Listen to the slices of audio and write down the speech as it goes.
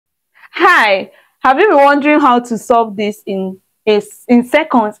Hi, have you been wondering how to solve this in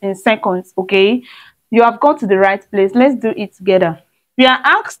seconds? Okay, you have gone to the right place. Let's do it together. We are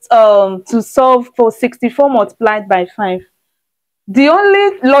asked to solve for 64 multiplied by 5. The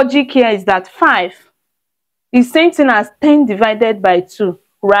only logic here is that 5 is same thing as 10 divided by 2,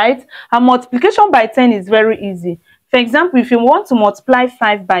 right? And multiplication by 10 is very easy. For example, if you want to multiply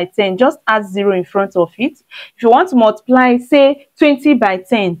 5 by 10, just add 0 in front of it. If you want to multiply, say, 20 by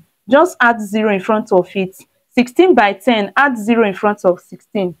 10, just add 0 in front of it. 16 by 10, add 0 in front of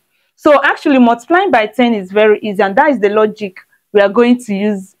 16. So actually multiplying by 10 is very easy, and that is the logic we are going to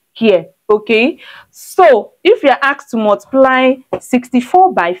use here. Okay, so if you are asked to multiply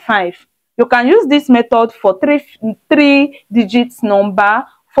 64 by 5, you can use this method for three digits number,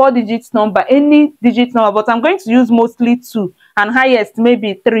 4 digits number, any digit number, but I'm going to use mostly 2 and highest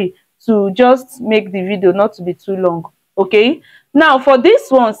maybe 3 to just make the video not to be too long. Okay, now for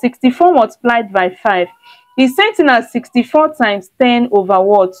this one, 64 multiplied by 5 is same thing as 64 times 10 over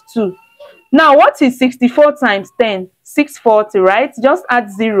what? 2. Now what is 64 times 10? 640, right? Just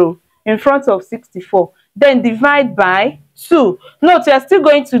add 0 in front of 64, then divide by 2. Note, we are still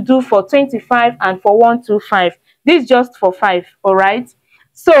going to do for 25 and for 125. This is just for 5. All right,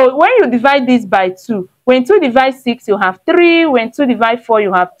 so when you divide this by 2, when 2 divides 6 you have 3, when 2 divides 4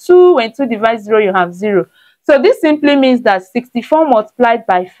 you have 2, when 2 divides 0 you have 0. So this simply means that 64 multiplied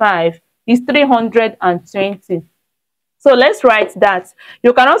by 5 is 320. So let's write that.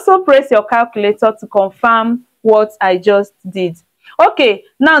 You can also press your calculator to confirm what I just did. Okay,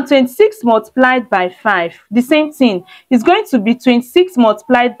 now 26 multiplied by 5, the same thing, is going to be 26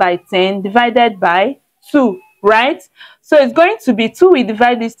 multiplied by 10 divided by 2, right? So it's going to be 2, we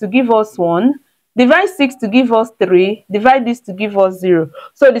divide this to give us 1, divide 6 to give us 3, divide this to give us 0.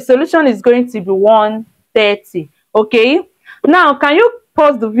 So the solution is going to be 130. Okay, now can you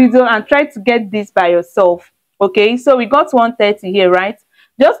pause the video and try to get this by yourself? Okay, so we got 130 here, right?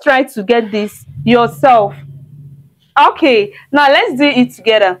 Just try to get this yourself. Okay, now let's do it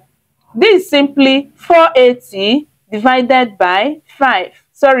together. This is simply 480 divided by 5.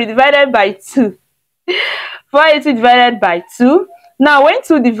 Sorry, divided by 2. 480 divided by 2. Now, when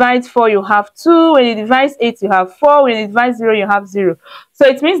 2 divides 4, you have 2. When it divides 8, you have 4. When it divides 0, you have 0. So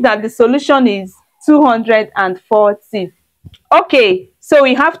it means that the solution is 240. Okay, so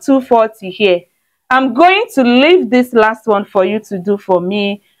we have 240 here. I'm going to leave this last one for you to do for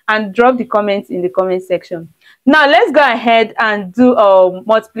me and drop the comments in the comment section. Now let's go ahead and do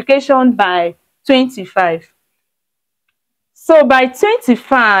multiplication by 25. So by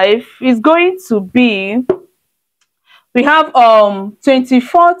 25 is going to be, we have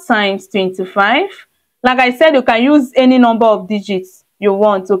 24 times 25. Like I said, you can use any number of digits you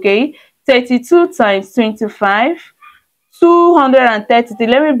want. Okay, 32 times 25, 233.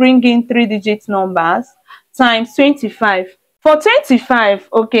 Let me bring in 3-digit numbers, times 25. For 25,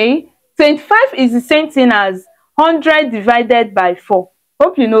 okay, 25 is the same thing as 100 divided by 4.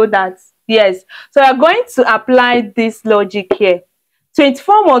 Hope you know that. Yes, so we are going to apply this logic here.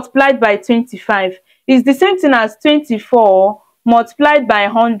 24 multiplied by 25 is the same thing as 24 multiplied by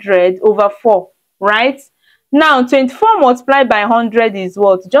 100 over 4, right? Now 24 multiplied by 100 is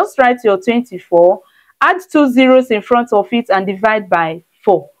what? Just write your 24, add 2 zeros in front of it and divide by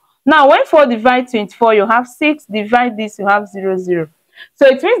 4. Now when 4 divides 24, you have 6, divide this, you have 0, 0. So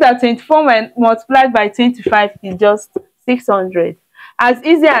it means that 24 when multiplied by 25 is just 600. As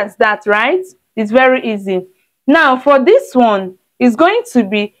easy as that, right? It's very easy. Now for this one, it's going to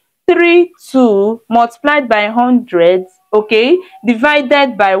be 32 multiplied by 100, okay,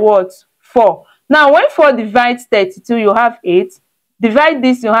 divided by what? 4. Now when 4 divides 32, you have 8. Divide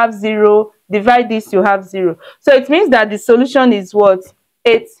this, you have 0. Divide this, you have 0. So it means that the solution is what?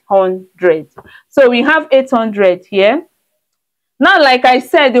 800. So we have 800 here. Now, like I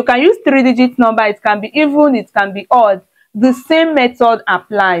said, you can use 3-digit number. It can be even, it can be odd. The same method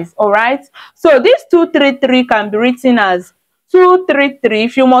applies. All right. So this 233 can be written as 233.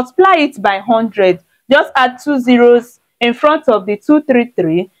 If you multiply it by 100, just add 2 zeros in front of the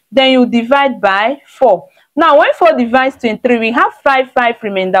 233. Then you divide by 4. Now, when 4 divides 23, we have 5,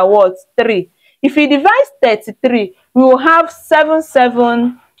 remainder what? 3. If we divide 33, we will have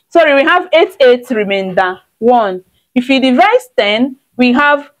we have 8 remainder 1. If we divide 10, we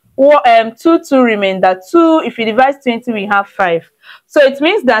have 2 remainder 2. If we divide 20, we have 5. So it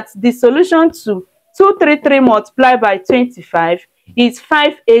means that the solution to 233 multiplied by 25 is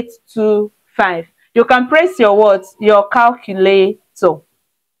 5825. You can press your words, your calculator.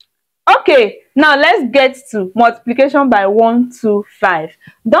 Okay, now let's get to multiplication by 125.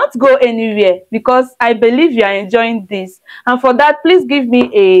 Don't go anywhere because I believe you are enjoying this. And for that, please give me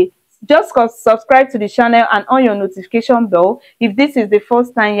a just subscribe to the channel and on your notification bell if this is the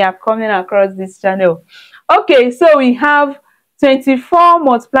first time you are coming across this channel. Okay, so we have 24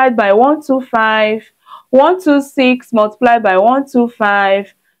 multiplied by 125, 126 multiplied by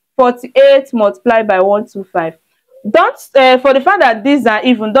 125, 48 multiplied by 125. Don't for the fact that these are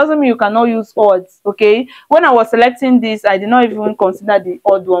even doesn't mean you cannot use odds. Okay, when I was selecting this, I did not even consider the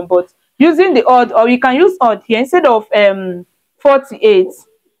odd one, but using the odd, or you can use odd here instead of 48,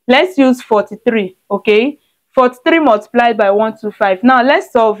 let's use 43. Okay, 43 multiplied by 125. Now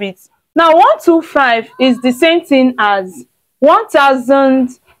let's solve it. Now 125 is the same thing as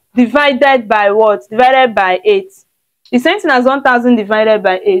 1000 divided by what? Divided by 8. The same thing as 1000 divided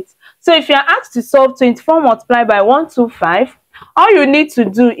by 8. So if you are asked to solve 24 multiplied by 125, all you need to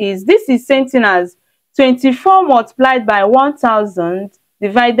do is, this is same thing as 24 multiplied by 1000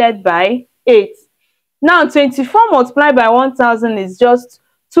 divided by 8. Now 24 multiplied by 1000 is just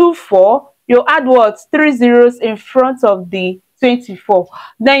 24. You add what? 3 zeros in front of the 24.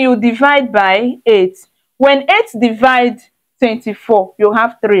 Then you divide by 8. When 8 divides 24, you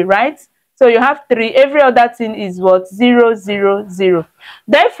have 3, right? So you have 3. Every other thing is what? 0, 0, 0.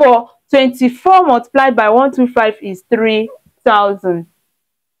 Therefore, 24 multiplied by 125 is 3000.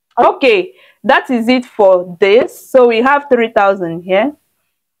 Okay, that is it for this. So we have 3000 here.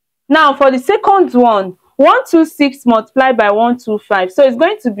 Now for the second one, 126 multiplied by 125. So it's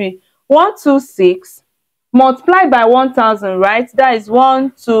going to be 126 multiplied by 1000, right? That is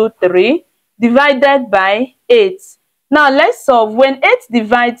 123 divided by 8. Now let's solve. When 8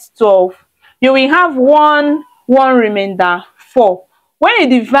 divides 12, you will have 1 remainder 4. When it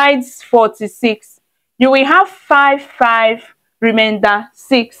divides 46, you will have 5 remainder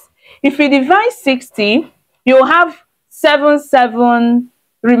 6. If you divide 60, you'll have 7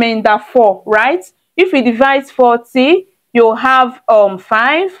 remainder 4, right? If you divide 40, you'll have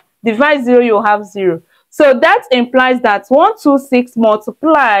 5. Divide 0, you'll have 0. So that implies that 126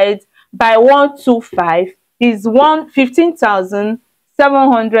 multiplied by 125 is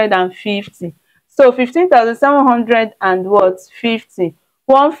 15,750. So 15,700 and what? 50.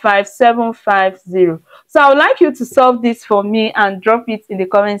 15750. So I would like you to solve this for me and drop it in the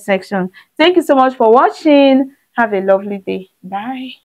comment section. Thank you so much for watching. Have a lovely day. Bye.